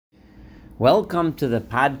Welcome to the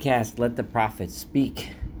podcast, Let the Prophet Speak.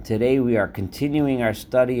 Today we are continuing our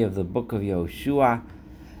study of the book of Yehoshua,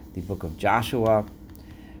 the book of Joshua,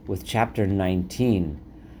 with chapter 19.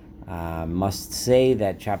 Must say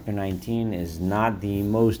that chapter 19 is not the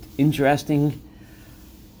most interesting.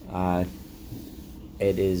 It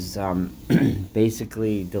is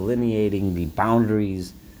basically delineating the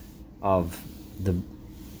boundaries of the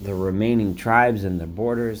remaining tribes and their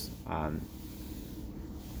borders.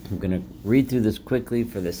 I'm going to read through this quickly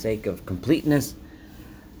for the sake of completeness.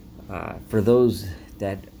 For those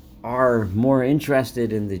that are more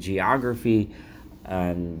interested in the geography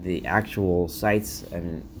and the actual sites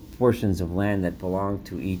and portions of land that belong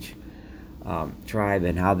to each tribe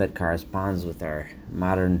and how that corresponds with our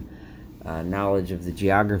modern knowledge of the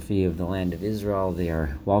geography of the land of Israel, they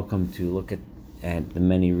are welcome to look at the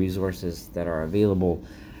many resources that are available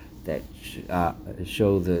that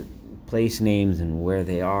show the place names and where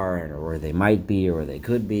they are or where they might be or where they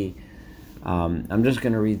could be. I'm just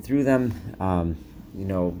going to read through them,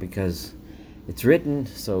 because it's written,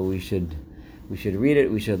 so we should read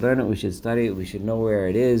it, we should learn it, we should study it, we should know where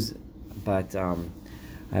it is, but I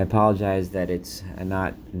apologize that it's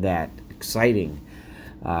not that exciting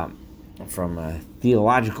from a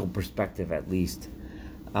theological perspective at least.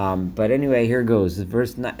 But anyway, here goes.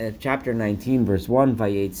 Chapter 19, verse 1,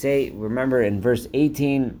 Vayetze. Remember in verse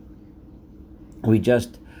 18, we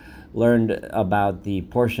just learned about the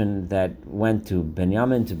portion that went to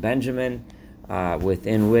Benjamin,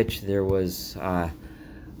 within which there was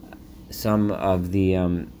some of the,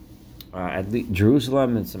 at least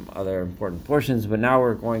Jerusalem and some other important portions, but now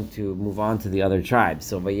we're going to move on to the other tribes.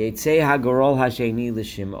 So, Vayetze hagorol hasheni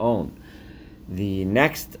l'Shimon. The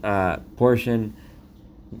next portion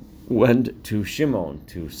went to Shimon,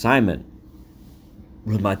 to Simon.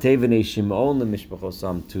 L'matei v'nei Shimon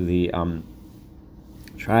l'mishpachosam, to the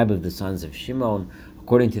tribe of the sons of Shimon,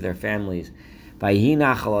 according to their families. And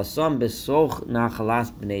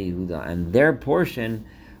their portion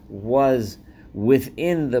was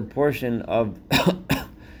within the portion of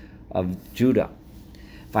of Judah.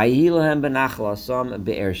 The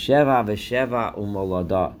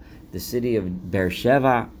city of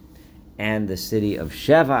Beersheba and the city of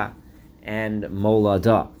Sheva and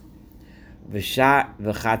Moladah.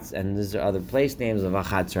 And these are other place names of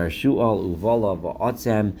Vachatzar Shu'al, Uvola,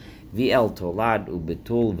 Va'otzem, V'el Tolad,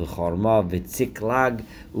 Ubetul, V'chorma, V'tziklag,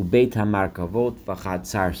 Ubeit HaMarkavot,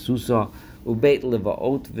 Vachatzar Susa, Ubeit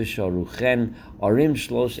Levaot, V'sharuchen, Arim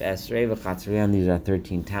Shlosh Esrei, V'chatzrian. These are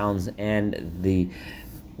 13 towns and the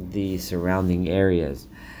surrounding areas.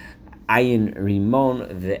 Ayin Rimon,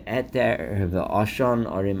 V'eter, V'ashon,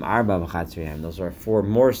 Arim Arba, V'chatzrian. Those are 4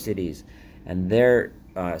 more cities and their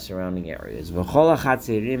surrounding areas. V'chol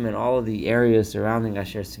ha'chatzerim, and all of the areas surrounding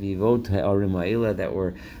Asher Svivot ha'orim ha'ila, that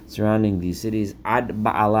were surrounding these cities, ad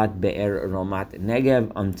Ba'alat Be'er Romat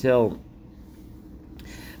Negev, until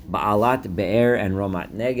Ba'alat Be'er and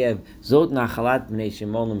Romat Negev. Zot Nachalat B'nei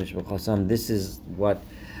Shimon L'mishpachosam. This is what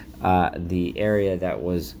the area that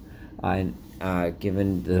was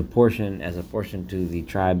given the portion as a portion to the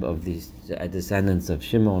tribe of these descendants of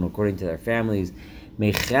Shimon according to their families.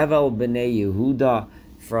 Mechevel B'nei Yehuda,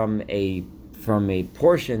 from a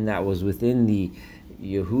portion that was within the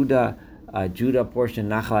Yehuda, Judah portion,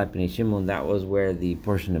 Nachalat B'nei Shimon, that was where the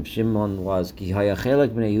portion of Shimon was. Ki hayachelek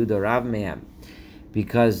B'nei Yehuda Rav Mehem,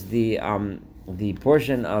 because the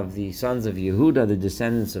portion of the sons of Yehuda, the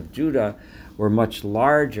descendants of Judah, were much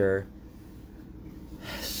larger.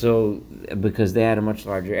 So, because they had a much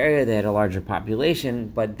larger area, they had a larger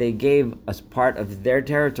population, but they gave us part of their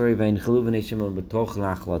territory.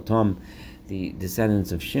 The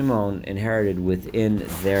descendants of Shimon inherited within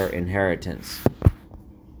their inheritance.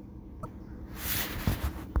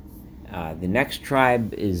 The next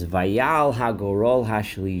tribe is Vayal Hagorol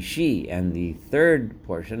Hashlishi, and the third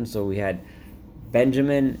portion. So we had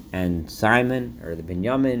Benjamin and Simon, or the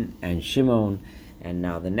Benjamin and Shimon. And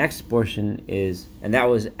now the next portion is, and that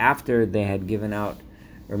was after they had given out,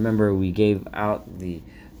 remember we gave out the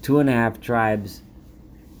 2.5 tribes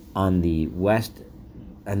on the west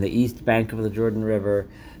and the east bank of the Jordan River.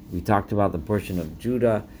 We talked about the portion of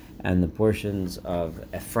Judah and the portions of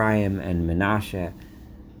Ephraim and Manasseh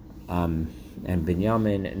and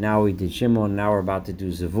Benjamin. Now we did Shimon, now we're about to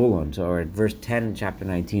do Zevulun. So we're at verse 10 in chapter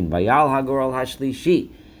 19. Vayal Hagorol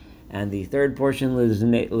Hashlishi. And the third portion,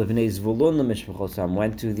 Livnei Zvulun l'mishpachosam,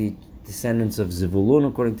 went to the descendants of Zvulun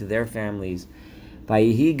according to their families.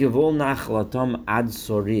 Vayihi gevul nachlatom ad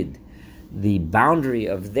sorid. The boundary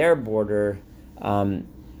of their border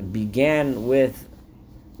began with,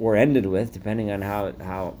 or ended with, depending on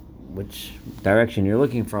how which direction you're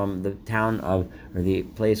looking from, the town of, or the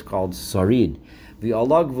place called Sarid.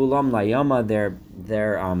 V'alag vulam layama,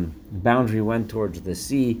 their boundary went towards the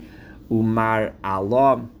sea. Umar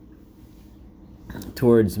Allah,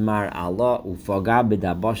 towards Mar Allah, ufaga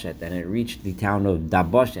b'Daboshet, and it reached the town of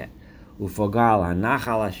Daboshet. Ufagal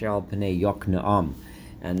hanachal asher al pnei Yokneam,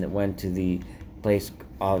 and it went to the place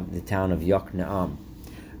of the town of Yokneam,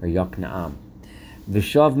 or Yokneam.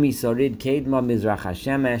 V'shav misarid kedma mizrach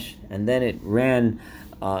hashemesh, and then it ran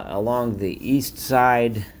along the east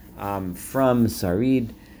side from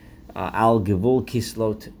Sarid, al gevul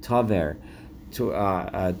Kislot Taver,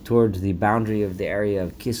 towards the boundary of the area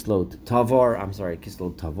of Kislot Tavor.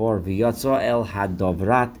 V'yatsa el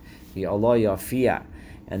hadovrat v'alo Yafia,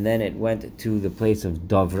 and then it went to the place of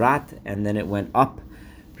Dovrat, and then it went up.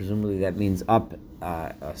 Presumably that means up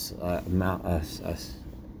a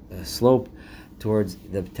slope towards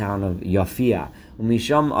the town of Yafia.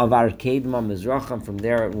 Umisham avar kedma mizracham. From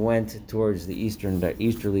there it went towards the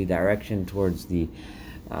easterly direction, towards the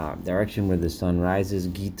direction where the sun rises.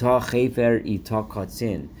 Gita Chefer Ita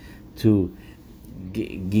Katzin, to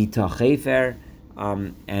Gita Chefer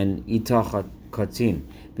and Ita Katzin.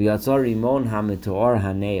 V'yatzar Rimon HaMeteor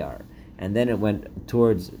HaNear, and then it went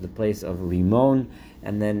towards the place of Rimon,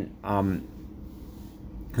 and then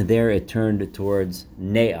there it turned towards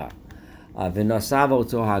Ne'ar. V'nasav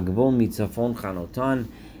oto hagvul mitzafon chanotan,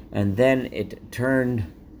 and then it turned,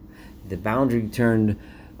 the boundary turned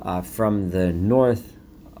from the north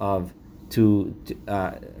from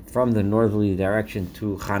the northerly direction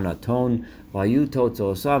to Chanaton,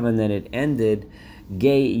 Vayutotosav, and then it ended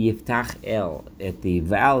Gei Yiftach El, at the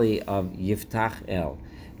valley of Yiftach El.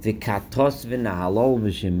 V'katos v'nahalol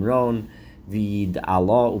v'shimron v'yid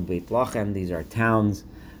Allah u'beit lachem. These are towns.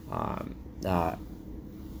 Arim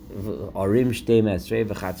Shtei Esrei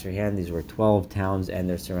v'chatzrihan. These were 12 towns and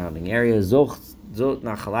their surrounding areas. Zot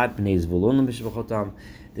nachalat b'nei Zvulun b'shvachotam.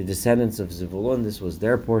 The descendants of Zevulun, this was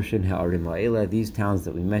their portion. Ha'arim ha'ela, these towns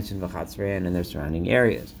that we mentioned, v'chatzrihan, and their surrounding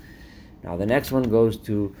areas. Now the next one goes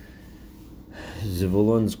to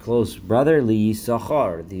Zevulun's close brother,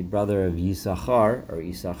 Yisachar, the brother of Yisachar, or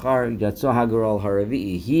Yisachar, Yatso Hagaral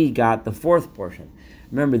Haravi'i. He got the fourth portion.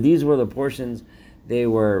 Remember, these were the portions, they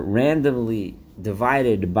were randomly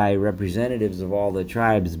divided by representatives of all the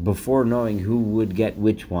tribes before knowing who would get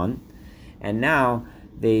which one. And now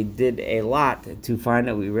they did a lot to find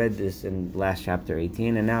out. We read this in last chapter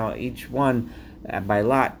 18, and now each one, by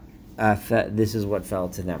lot, this is what fell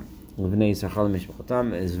to them.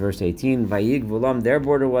 Is verse 18. Vayig Vulam, their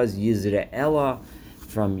border was Yizraela,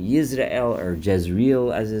 from Yizrael, or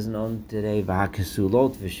Jezreel as is known today.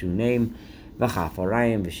 V'hakesulot v'shunem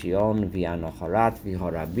v'chafarayim v'shion v'anocharat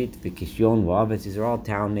v'horabit v'kishyon v'avetz. These are all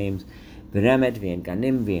town names. V'remet v'en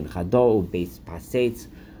ganim v'en chado u'beis pasetz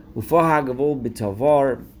u'fohagavul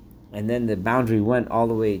b'tavar. And then the boundary went all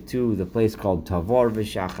the way to the place called Tavar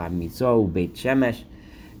v'shacha mitzo u'beit shemesh.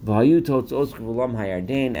 And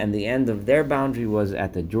the end of their boundary was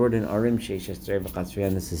at the Jordan. Arim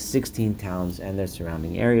and this is 16 towns and their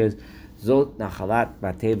surrounding areas. Zot nachalat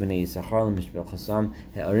batei b'nei Yisachar l'mishbel chasam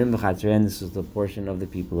he'arim v'chatzrian. This is the portion of the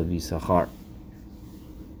people of Yisachar.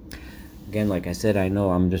 Again, like I said, I know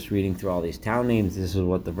I'm just reading through all these town names. This is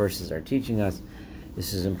what the verses are teaching us.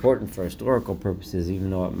 This is important for historical purposes, even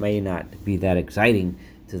though it may not be that exciting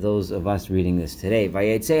to those of us reading this today.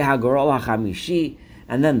 Vayetzei hagorol hachamishi.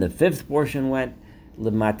 And then the fifth portion went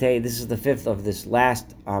Lemate. This is the fifth of this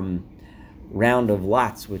last round of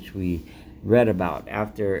lots, which we read about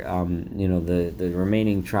after the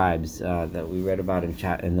remaining tribes that we read about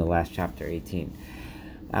in the last chapter 18.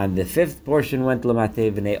 And the fifth portion went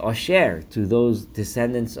Lemate v'nei Asher, to those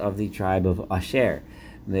descendants of the tribe of Asher,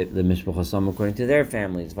 the Mishpachosam, according to their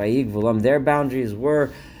families. Vayig v'lam, their boundaries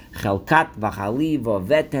were Chelkat v'chali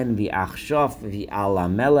v'veten v'achshof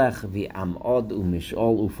v'alamelech v'amod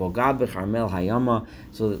u'mishol u'fogad v'charmel hayama.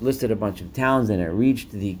 So it listed a bunch of towns, and it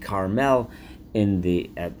reached the Carmel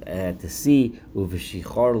at the sea,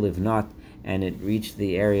 u'v'shichor livnot, and it reached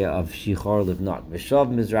the area of Shichor livnot.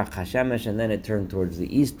 V'shov mizrach hashemesh, and then it turned towards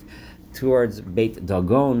the east, towards Beit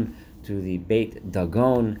Dagon, to the Beit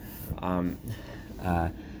Dagon.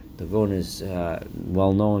 Dagon is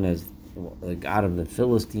well known as the god of the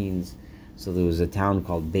Philistines, so there was a town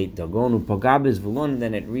called Beit Dagon. Upagab Zvulun,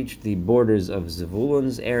 then it reached the borders of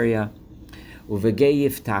Zvulun's area. Uvegei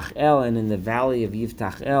Yiftach El, and in the valley of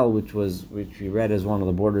Yiftach El, which we read as one of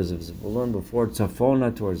the borders of Zvulun before,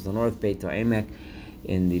 Tzafona, towards the north, Beit Emek,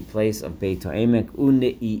 in the place of Beit Emek,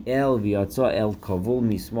 Unei El v'yatza El Kavul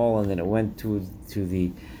Mismol, and then it went to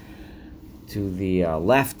the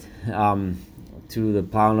left, to the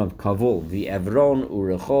town of Kavul, V'Evron,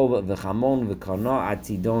 Urechov, V'Chamon, V'Kana,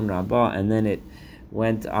 Atzidon, Rabbah, and then it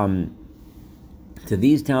went to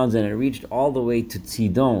these towns, and it reached all the way to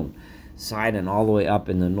Tzidon, Sidon, all the way up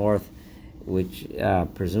in the north, which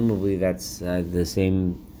presumably that's the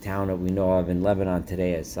same town that we know of in Lebanon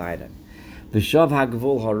today as Sidon. V'Shav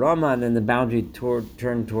HaGvul HaRama, and then the boundary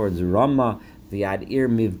turned towards Ramah, V'Ad Ir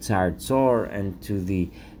Mivtzar Tzor, and to the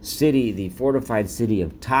city, the fortified city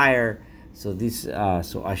of Tyre. So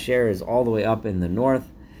Asher is all the way up in the north.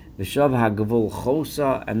 V'Shav HaGvul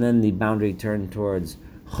Chosa, and then the boundary turned towards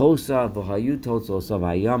Chosa, V'Hayu Totzos of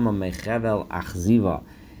Hayama Mechevel Achziva,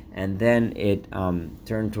 and then it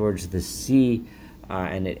turned towards the sea,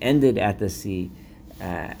 and it ended at the sea,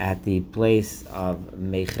 at the place of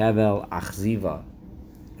Mechevel Achziv.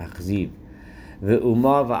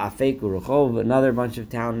 Ve'uma va'afek u'rechov, another bunch of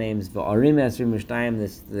town names. Ve'arim esrim v'shtayim,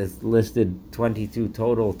 this listed 22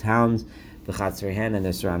 total towns. V'chatzrihen, and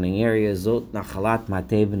the surrounding areas. Zot nachalat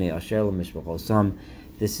matei b'nei asher l'mishpachosam.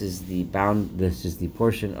 This is the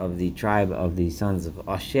portion of the tribe of the sons of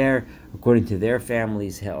Asher, according to their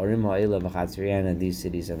families. He'arim ha'ila v'chatzrihen, and these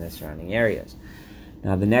cities and their surrounding areas.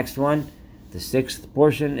 Now the next one, the sixth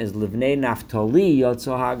portion, is Livnei Naphtali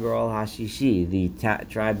Yotzo HaGeral Hashishi. The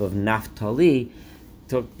tribe of Naphtali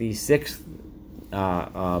took the sixth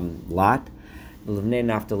lot. Livnei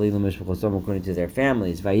Naphtali L'mishpachosom, according to their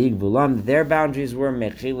families. Vayig Vulam, their boundaries were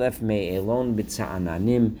Mechilef Me'elon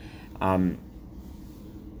B'tza'ananim,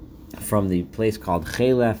 from the place called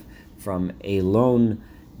Chelef, from Elon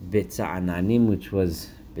B'tza'ananim, which was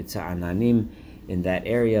B'tza'ananim, in that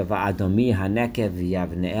area, Va'adomi HaNekev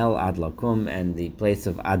Yavneel Ad Lakum, and the place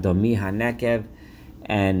of Adomi HaNekev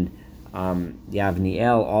and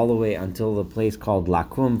Yavneel, all the way until the place called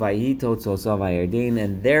Lakum, Vayito Tzosav HaYarden,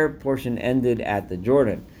 and their portion ended at the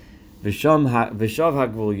Jordan. Vishav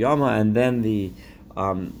HaGvul Yama, and then the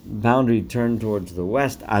boundary turned towards the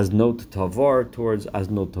west, Aznot Tavor, towards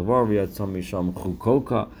Aznot Tavor, V'yatzom Misham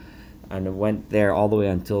Chukoka, and it went there all the way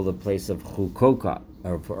until the place of Chukoka,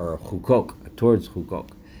 or Chukok, towards Chukok.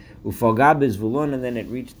 Ufagab is Zvulun, and then it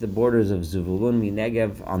reached the borders of Zvulun,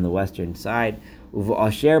 Minegev, on the western side. Uva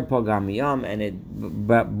Asher Pagamiyam, and it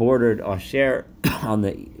bordered Asher on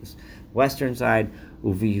the western side.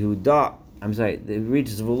 Uvi Yehuda, it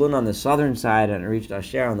reached Zvulun on the southern side, and it reached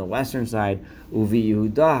Asher on the western side. Uvi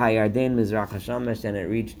Yehuda Hayarden Mizrach Hashamesh, and it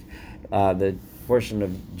reached the portion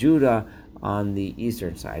of Judah on the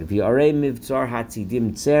eastern side. V'arei Mivtzar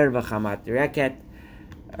Hatzidim Tzer V'chamat Reket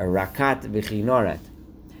Rakat V'chinoret,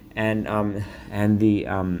 and the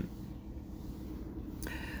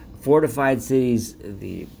fortified cities,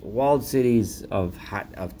 the walled cities of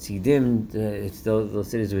Tzidim, it's those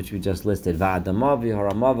cities which we just listed. Va'adama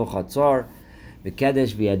v'harama v'chatzar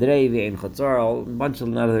v'kedesh v'yadrei v'ein chatzar, a bunch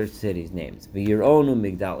of other cities names. V'yironu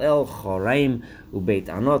Migdal El Choraim u'Beit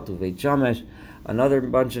Anot u'Beit Shamesh, another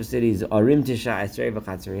bunch of cities. Arim Tisha Esrei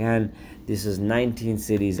v'chatzrihan. This is 19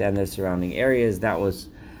 cities and their surrounding areas. That was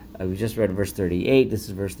we just read verse 38. This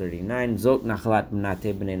is verse 39. Zot nachalat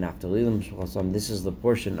mnate b'nei Naphtali l'mishpachosam. This is the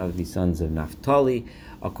portion of the sons of Naphtali,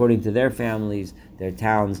 according to their families, their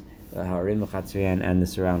towns, Harim v'chatzrihan, and the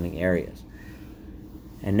surrounding areas.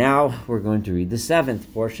 And now we're going to read the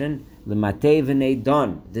seventh portion, l'matei v'nei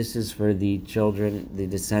Dan. This is for the children, the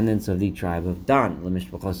descendants of the tribe of Dan.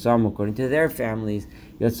 L'mishpachosam, according to their families,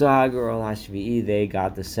 Yotzo HaGeral Hashvi'i, they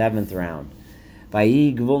got the seventh round.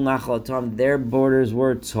 Vayi Gvul Nachlatam, their borders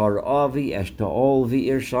were Tzorah v'Eshtaol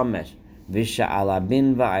v'Ir Shamesh,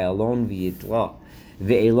 V'Sha'alabin v'Ayalon v'Yitla,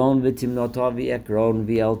 V'Elon v'Timnota v'Ekron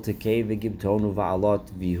v'El Tekei v'Gibtonu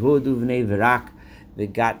v'Alot v'Hud v'Nei V'Rak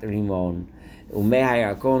v'Gat Rimon,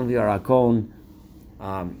 U'Mehayakon v'Arakon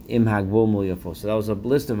Im Hagvul Mulyafo. So that was a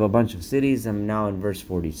list of a bunch of cities. I'm now in verse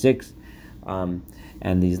 46. And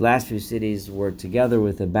these last few cities were together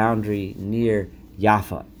with a boundary near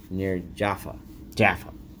Jaffa. Jaffa.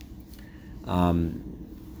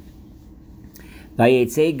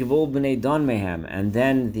 Vayetzei Gvul b'nei Dan mehem, and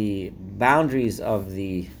then the boundaries of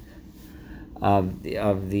the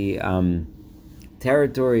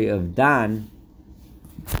territory of Dan,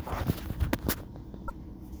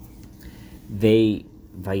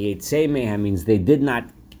 Vayetzei mehem means they did not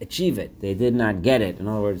achieve it. They did not get it. In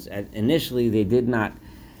other words, initially they did not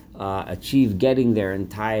achieve getting their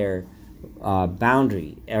entire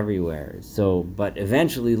boundary everywhere. So, but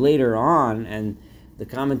eventually later on, and the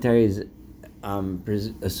commentaries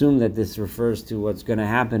assume that this refers to what's going to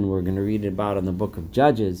happen. We're going to read about in the book of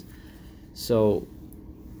Judges. So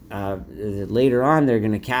later on, they're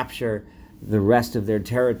going to capture the rest of their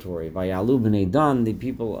territory. Vayalu b'nei Dan, the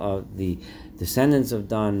people of the descendants of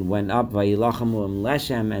Dan went up, Vayilachamu im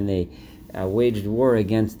Leshem, and they waged war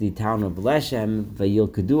against the town of Leshem,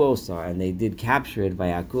 Vayilkaduosa, and they did capture it,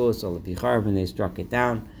 Vayakuosa Lepicharv, and they struck it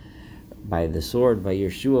down by the sword,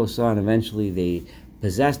 Vayrshuosa, and eventually they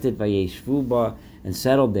possessed it, Vayeshvuba, and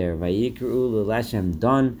settled there, Vayikru Leshem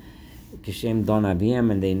Don, Kishem Don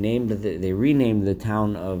Aviem, and they renamed the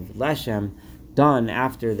town of Leshem Don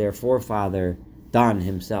after their forefather Dan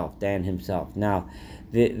himself. Now,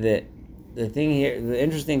 the thing here, the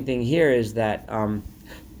interesting thing here is that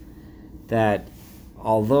that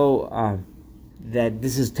although that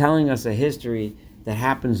this is telling us a history that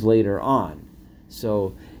happens later on,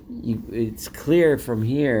 so it's clear from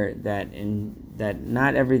here that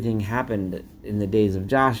not everything happened in the days of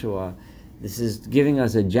Joshua. This is giving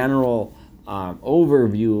us a general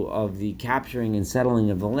overview of the capturing and settling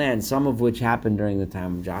of the land, some of which happened during the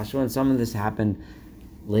time of Joshua, and some of this happened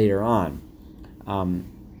later on.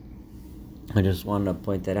 I just wanted to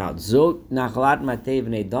point that out. Zot nachlat matei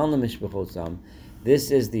v'nei dan lemishpachotam.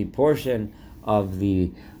 This is the portion of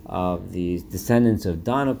the descendants of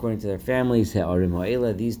Dan according to their families. He'arim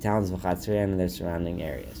ha'ela, these towns of Chatzrian and their surrounding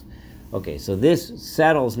areas. Okay, so this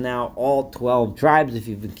settles now all 12 tribes. If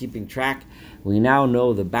you've been keeping track, we now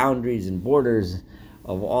know the boundaries and borders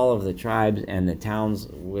of all of the tribes and the towns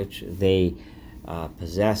which they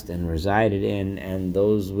possessed and resided in, and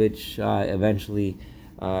those which eventually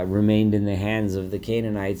remained in the hands of the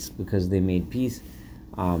Canaanites because they made peace.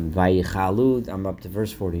 Vayichalu, I'm up to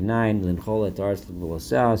verse 49, Linchol et Aretz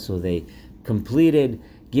l'Gvuloseh, so they completed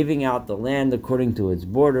giving out the land according to its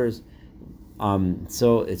borders.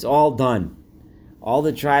 So it's all done. All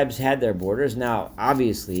the tribes had their borders. Now,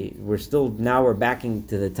 obviously, we're backing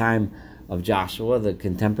to the time of Joshua, the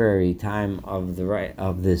contemporary time of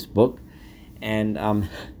this book, and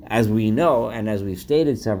as we know, and as we've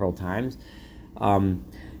stated several times,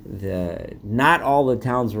 not all the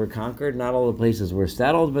towns were conquered, not all the places were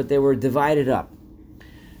settled, but they were divided up.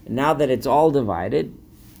 Now that it's all divided,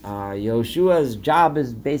 Yoshua's job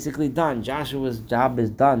is basically done. Joshua's job is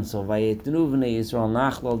done. So Vayetnu v'nei Yisrael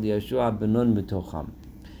nachlol Yoshua benun b'tocham.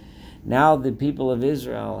 Now the people of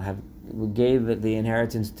Israel gave the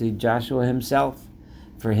inheritance to Joshua himself,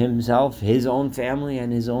 for himself, his own family,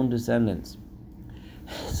 and his own descendants.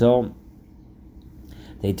 So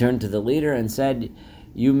they turned to the leader and said,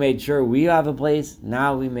 "You made sure we have a place.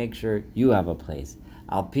 Now we make sure you have a place."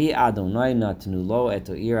 Al pi Adonai natnu lo et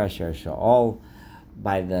ha'ir asher sha'ol.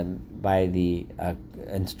 By the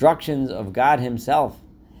instructions of God himself,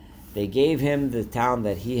 they gave him the town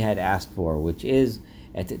that he had asked for, which is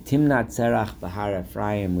at Timnat Serach Bahar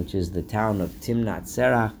Ephraim, which is the town of Timnat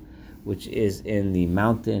Serach, which is in the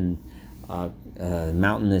mountainous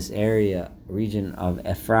region of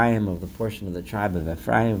Ephraim, of the portion of the tribe of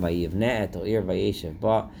Ephraim. Vayivneh et ha'ir vayeshev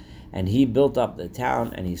ba, and he built up the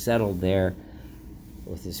town and he settled there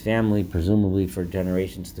with his family, presumably for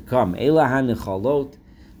generations to come. Elah hanichalot.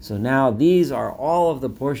 So now these are all of the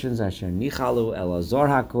portions asher nichalu Elazar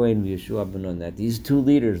HaKohen v'Yeshua ben Nun, that these two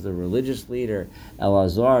leaders, the religious leader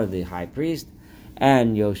Elazar, the high priest,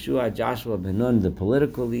 and Joshua ben Nun, the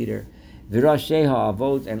political leader, v'rashei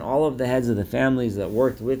ha'avot, and all of the heads of the families that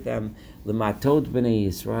worked with them, l'matot b'nei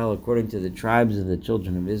Yisrael, according to the tribes of the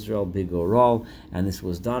children of Israel, bigorol, and this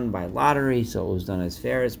was done by lottery, so it was done as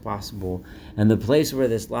fair as possible. And the place where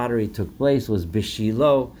this lottery took place was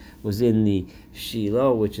Bishilo, was in the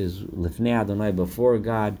Shiloh, which is Lifnei Adonai, before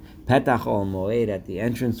God, Petach Ol Moed, at the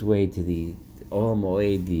entranceway to the Ol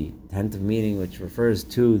Moed, the tent of meeting, which refers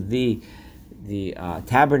to the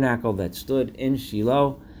tabernacle that stood in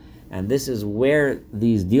Shiloh. And this is where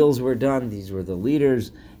these deals were done. These were the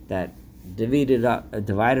leaders that divided up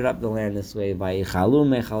the land this way, Vayichalu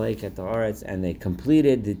mechalek et haaretz, and they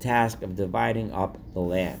completed the task of dividing up the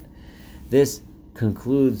land. This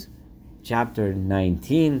concludes chapter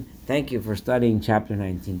 19. Thank you for studying chapter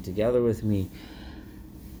 19 together with me.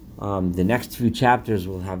 The next few chapters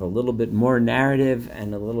will have a little bit more narrative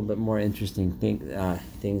and a little bit more interesting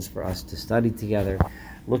things for us to study together.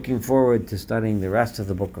 Looking forward to studying the rest of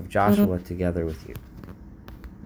the book of Joshua together with you.